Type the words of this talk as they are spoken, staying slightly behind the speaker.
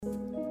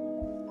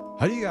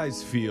How do you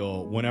guys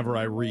feel whenever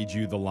I read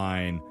you the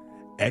line,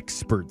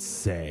 experts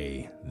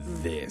say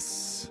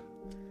this?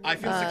 I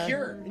feel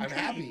secure. I'm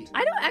happy.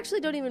 I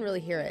don't even really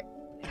hear it.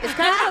 It's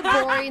kind of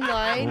a boring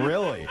line.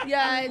 Really?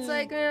 Yeah, it's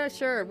like,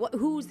 sure.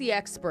 Who's the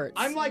experts?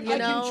 I'm like, you I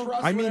know? can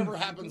trust whatever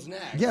happens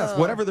next. Yes,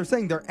 whatever they're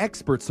saying, they're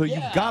experts, so you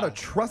Yeah. gotta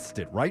trust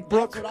it, right,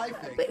 Brooke? That's what I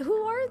think. But who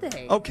are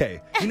they?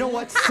 Okay, you know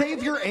what?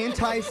 Save your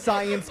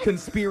anti-science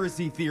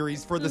conspiracy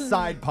theories for the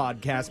side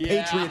podcast,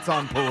 Yeah. Patriots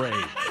on Parade.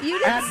 You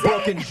didn't At say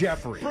Brooke and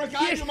Jeffrey. Brooke,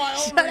 I do my own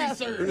Shut up.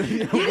 research.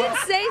 You didn't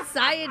say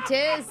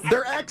scientists.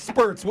 They're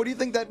experts. What do you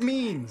think that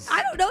means?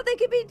 I don't know. They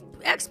could be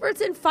experts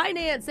in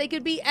finance. They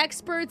could be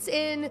experts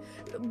in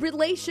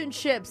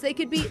relationships. They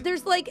could be.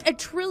 There's like a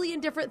trillion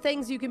different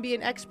things you can be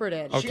an expert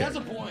in. She has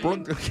a point.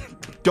 Brooke,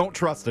 don't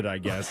trust it, I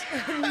guess.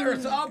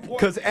 There's a point.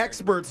 Because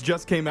experts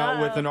just came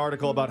out with an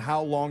article about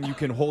how long you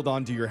can hold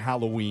on to your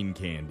Halloween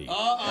candy. Brooke,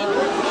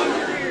 plug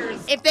your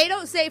ears. If they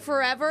don't say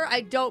forever,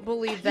 I don't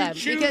believe them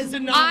choose because to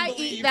not I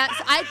believe. eat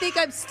that. I think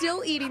I'm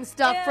still eating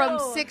stuff from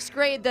 6th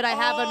grade that I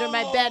have under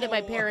my bed at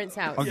my parents'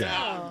 house. Okay.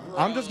 Yeah,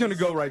 I'm just going to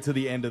go right to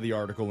the end of the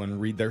article and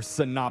read their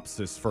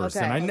synopsis first.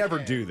 Okay. And I never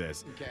do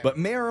this. Okay. But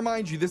may I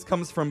remind you, this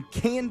comes from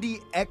candy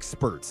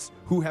experts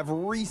who have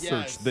researched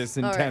Yes. this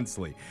right.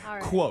 intensely. All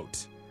right.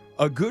 Quote,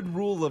 a good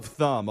rule of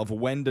thumb of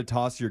when to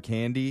toss your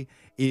candy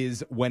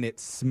is when it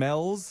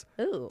smells,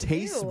 Ooh.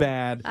 tastes Ew.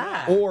 bad,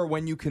 Ah. or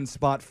when you can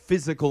spot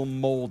physical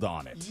mold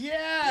on it.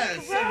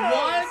 Yes.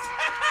 What?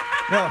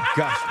 Oh,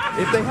 gosh.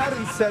 If they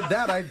hadn't said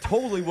that, I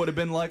totally would have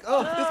been like,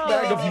 oh, this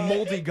bag of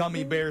moldy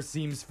gummy bears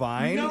seems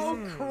fine. No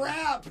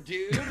crap,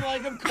 dude.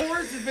 Like, of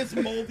course, if it's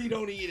moldy,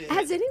 don't eat it.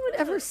 Has anyone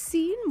ever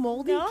seen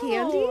moldy No.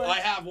 candy? I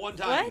have one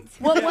time.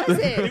 What was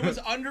It it? was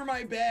under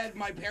my bed.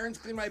 My parents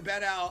cleaned my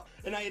bed out,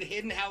 and I had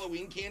hidden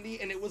Halloween candy,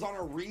 and it was on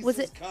a Reese's Was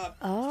it- cup.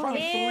 Oh. It's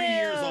probably 3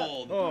 years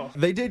old.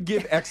 They did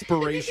give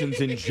expirations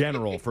in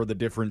general for the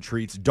different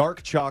treats.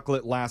 Dark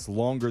chocolate lasts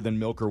longer than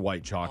milk or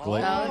white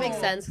chocolate. Oh, that makes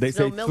sense. They There's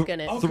say no milk in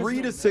it. Oh, 3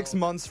 to no 6 milk.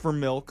 months for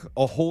milk,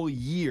 a whole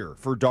year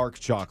for dark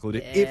chocolate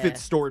if Yeah.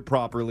 it's stored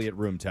properly at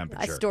room I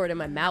temperature. store it in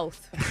my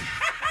mouth.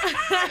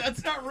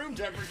 That's not room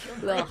temperature.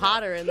 A little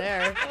hotter in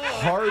there.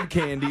 Hard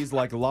candies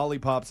like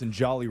lollipops and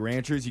Jolly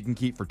Ranchers you can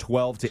keep for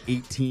 12 to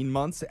 18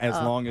 months as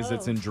long as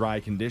it's in dry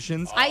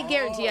conditions. I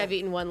guarantee I've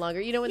eaten one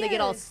longer. You know when they get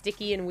all Yes.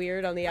 sticky and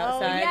weird on the Oh,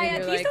 outside? yeah, and yeah. you're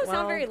These like, don't sound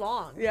well, very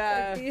long.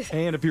 Yeah. Like, these-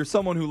 And if you're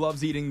someone who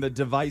loves eating the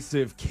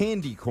divisive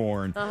candy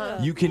corn,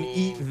 you can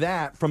eat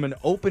that from an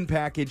open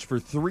package for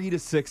 3 to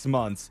 6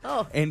 months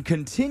Oh. and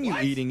continue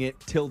eating it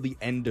till the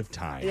end of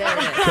time. Yeah,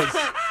 yeah. Because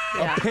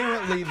Yeah.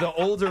 apparently the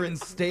older and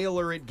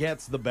staler it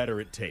gets, the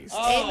better it tastes.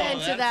 Amen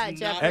to that's that, not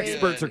Jeffrey. good.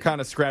 Experts are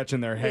kind of scratching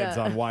their heads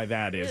Yeah. on why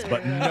that is,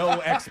 but no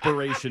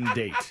expiration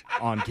date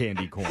on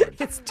candy corn.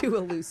 It's too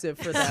elusive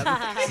for them.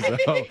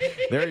 So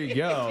there you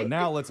go.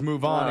 Now let's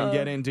move on and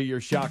get into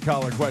your shock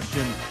collar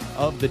question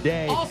of the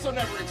day. Also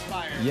never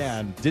expires. Yeah,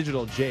 and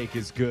Digital Jake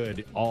is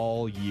good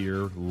all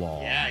year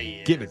long. Yeah,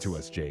 he Give it is. to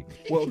us, Jake.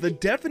 Well, the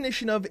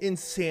definition of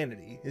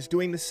insanity is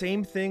doing the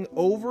same thing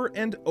over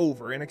and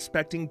over and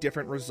expecting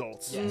different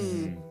results.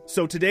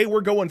 So today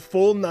we're going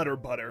full Nutter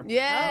Butter.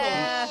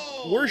 Yeah.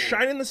 We're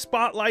shining the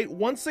spotlight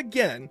once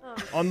again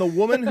on the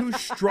woman who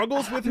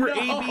struggles with her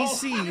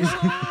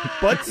ABCs,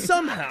 but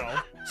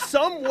somehow,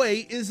 some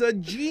way is a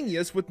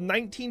genius with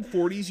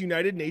 1940s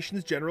United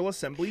Nations General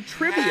Assembly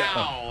trivia.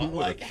 How? Who would've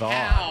Like, thought?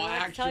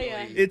 how, tell ya.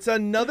 actually? It's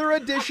another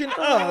edition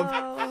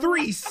of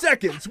 3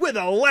 Seconds with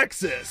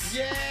Alexis.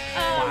 Yeah.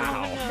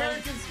 Wow.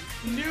 America's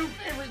new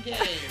favorite game.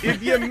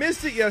 If you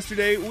missed it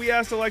yesterday, we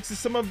asked Alexis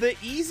some of the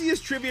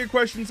easiest trivia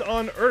questions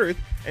on Earth,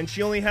 and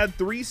she only had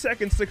 3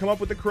 seconds to come up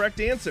with the correct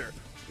answer.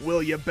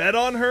 Will you bet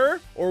on her,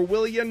 or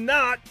will you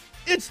not?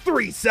 It's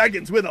 3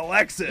 Seconds with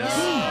Alexis.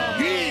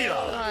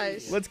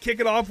 Gosh. Let's kick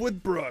it off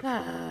with Brooke.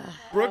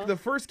 Brooke, the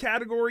first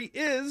category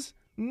is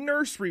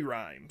nursery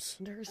rhymes.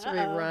 Nursery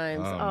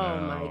rhymes. Oh, Oh,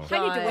 no. my God.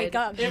 I need to wake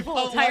up. If I'm a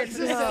little tired Alexis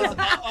for this. says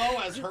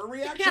uh-oh as her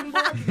reaction,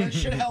 Brooke, that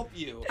should help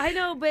you. I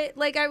know, but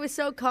like I was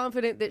so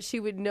confident that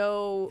she would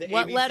know The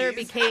what letter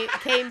ABCs?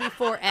 came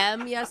before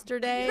M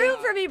yesterday. Room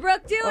for me,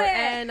 Brooke. Do or it.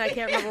 N. I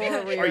can't remember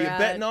where we were Are you at.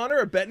 betting on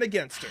her or betting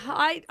against her?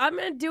 I'm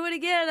going to do it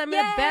again. I'm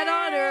going to bet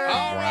on her.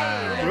 All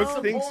right. Brooke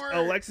Support. thinks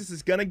Alexis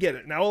is going to get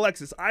it. Now,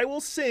 Alexis, I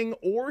will sing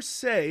or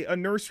say a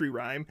nursery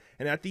rhyme,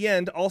 and at the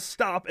end, I'll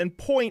stop and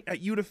point at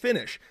you to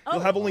finish.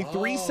 You'll have only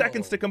 3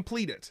 seconds to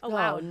complete it. Oh,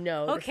 wow. Oh,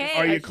 no. this Okay. is-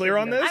 Are you I clear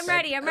on shouldn't this? I'm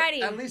ready. I'm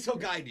ready. At least he'll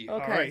guide you.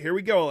 Okay. All right, here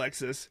we go,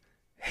 Alexis.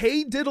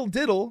 Hey, diddle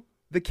diddle,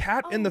 the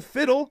cat and the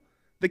fiddle,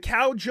 the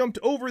cow jumped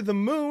over the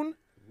moon,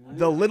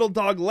 the little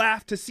dog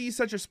laughed to see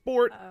such a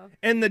sport,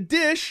 and the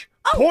dish,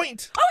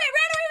 point. Oh, I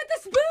ran away with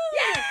the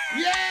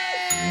spoon.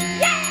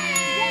 Yay!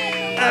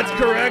 That's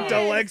correct,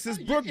 Alexis.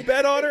 Brooke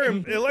bet on her,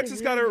 and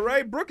Alexis got it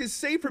right. Brooke is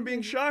safe from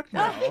being shocked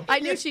now. I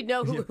knew she'd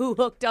know who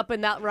hooked up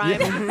in that rhyme.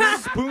 Yeah,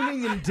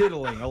 spooning and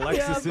diddling,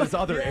 Alexis's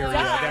other area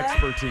of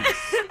expertise.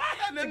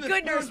 And then the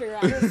Good spoon, nursery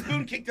rhyme. the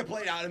spoon kicked the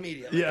plate out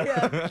immediately.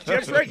 Yeah.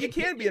 Jeff's right, you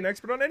can be an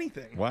expert on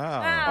anything.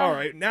 Wow. All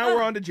right, now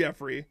we're on to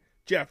Jeffrey.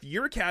 Jeff,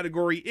 your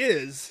category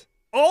is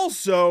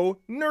also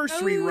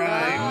nursery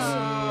rhymes.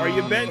 Are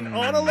you betting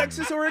on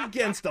Alexis or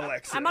against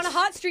Alexis? I'm on a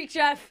hot streak,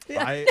 Jeff.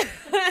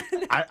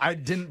 I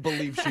didn't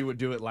believe she would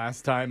do it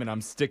last time, and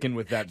I'm sticking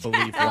with that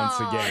belief once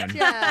again.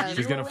 Jeff.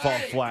 She's going to fall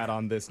flat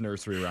on this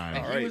nursery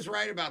rhyme. He was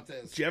right about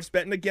this. Jeff's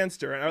betting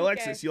against her. And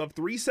Alexis, you'll have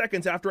 3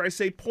 seconds after I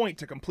say point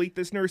to complete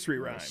this nursery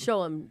rhyme.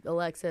 Show him,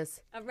 Alexis.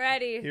 I'm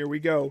ready. Here we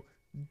go.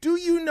 Do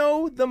you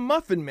know the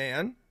Muffin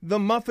Man? The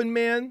Muffin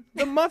Man?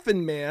 The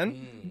Muffin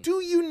Man?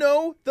 Do you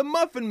know the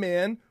Muffin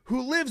Man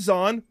who lives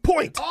on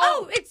point?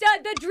 Oh, it's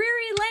the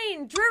Drury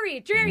Lane.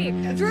 Drury.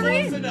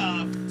 Close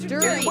enough.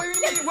 Drury. Wait a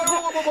minute.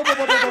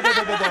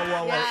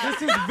 Whoa.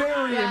 This is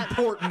very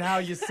important how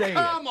you say it.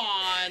 Come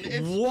on.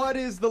 What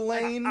is the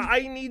lane?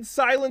 I need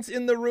silence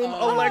in the room.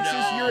 Alexis,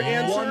 your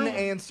answer. One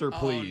answer,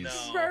 please.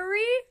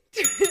 Drury?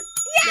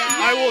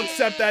 I will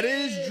accept that. It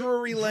is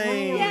Drury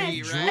Lane.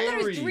 Yes. I thought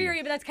it was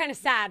dreary, but that's kind of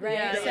sad, right?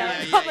 Yeah, so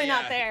yeah, probably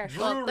not there.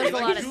 Well, there's a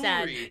lot of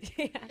sad.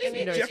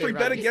 Jeffrey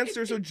bet against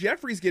her, so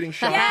Jeffrey's getting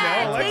shocked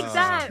Yeah, now. take Alexis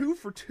that. is 2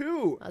 for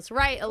 2. That's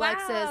right,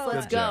 Alexis. Wow.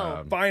 Let's Good go.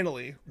 job.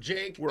 Finally.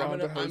 Jake, We're on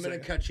to I'm Jose. gonna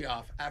cut you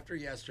off. After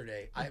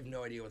yesterday, I have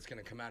no idea what's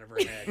gonna come out of her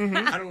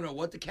head. I don't know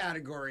what the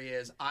category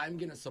is. I'm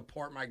gonna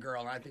support my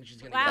girl, and I think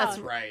she's gonna Wow. get this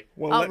right.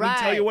 Well, All let me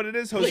tell right. you what it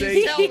is, Jose.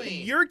 Please tell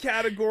me. Your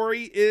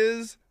category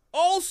is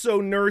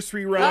also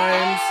nursery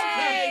rhymes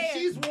Hey,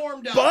 she's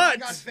warmed up. But- I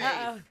got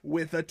faith.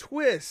 with a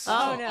twist.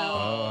 Oh,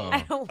 no.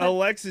 I don't want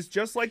Alexis,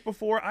 just like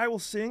before, I will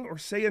sing or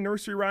say a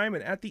nursery rhyme,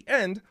 and at the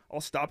end,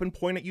 I'll stop and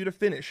point at you to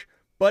finish.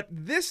 But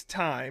this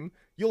time,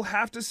 you'll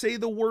have to say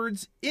the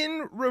words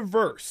in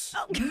reverse.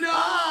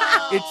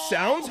 No! It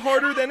sounds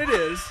harder than it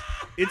is.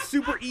 It's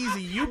super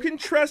easy. You can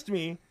trust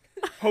me.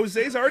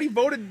 Jose's already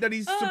voted that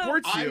he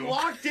supports I'm you.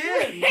 locked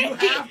in. You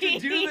have to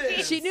do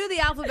this. She knew the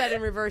alphabet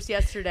in reverse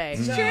yesterday.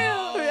 True.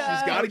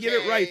 She's got to get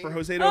it right for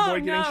Jose to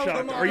avoid getting no. shocked.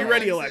 Come on, Are you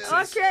ready, Alexis.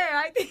 Alexis? Okay,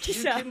 I think You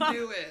so. can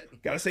do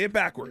it. Got to say it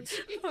backwards.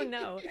 Oh,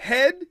 no.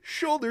 Head,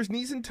 shoulders,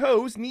 knees and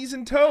toes, knees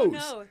and toes.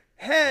 no.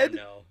 Head, Oh,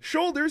 no.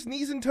 shoulders,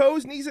 knees and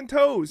toes, knees and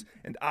toes.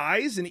 And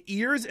eyes and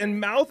ears and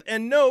mouth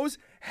and nose.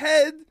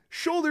 Head,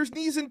 shoulders,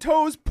 knees and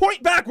toes.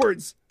 Point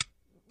backwards.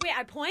 Wait,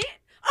 I point?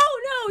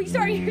 Oh, no.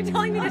 Sorry, you're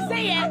telling me to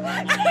say it. I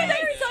thought you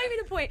were telling me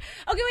to point.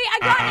 Okay, wait, I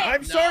got it.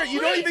 I'm sorry, you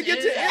don't even get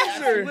to That's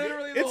answer.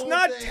 literally the It's whole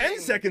not thing. 10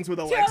 seconds with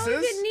Toes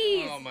Alexis. and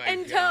knees Oh, my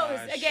and toes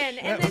gosh. again.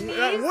 And then knees.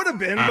 That would have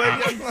been,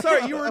 but I'm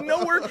sorry, you were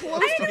nowhere close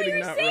I to didn't know what you getting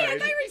were that saying. I right.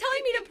 thought you were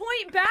telling me to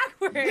point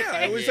backwards.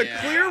 Yeah, it was a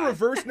clear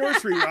reverse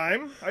nursery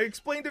rhyme. I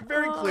explained it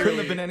very clearly. Couldn't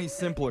have been any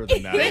simpler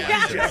than that.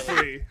 Yeah.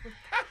 Jeffrey.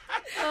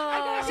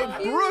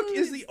 Brooke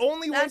is the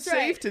only one That's safe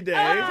right. today.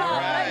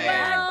 Right.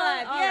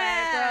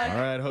 Yeah. All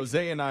right,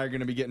 Jose and I are going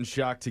to be getting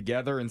shocked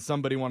together, and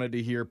somebody wanted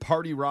to hear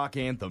Party Rock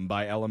Anthem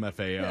by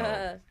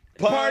LMFAO.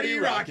 Party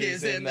Rock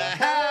is in the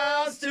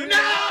house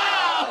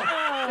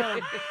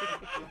tonight.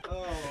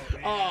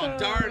 Oh,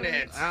 darn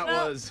it. That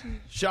was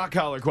shot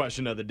collar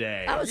question of the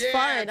day. That was Yeah,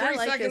 fun. 3 I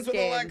like seconds this with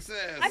game. Alexis.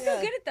 I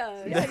feel good at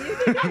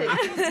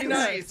those. Be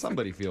nice.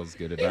 Somebody feels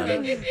good about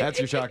it. That's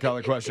your shot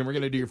collar question. We're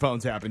going to do your phone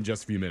tap in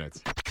just a few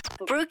minutes.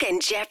 Brooke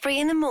and Jeffrey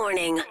in the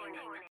morning.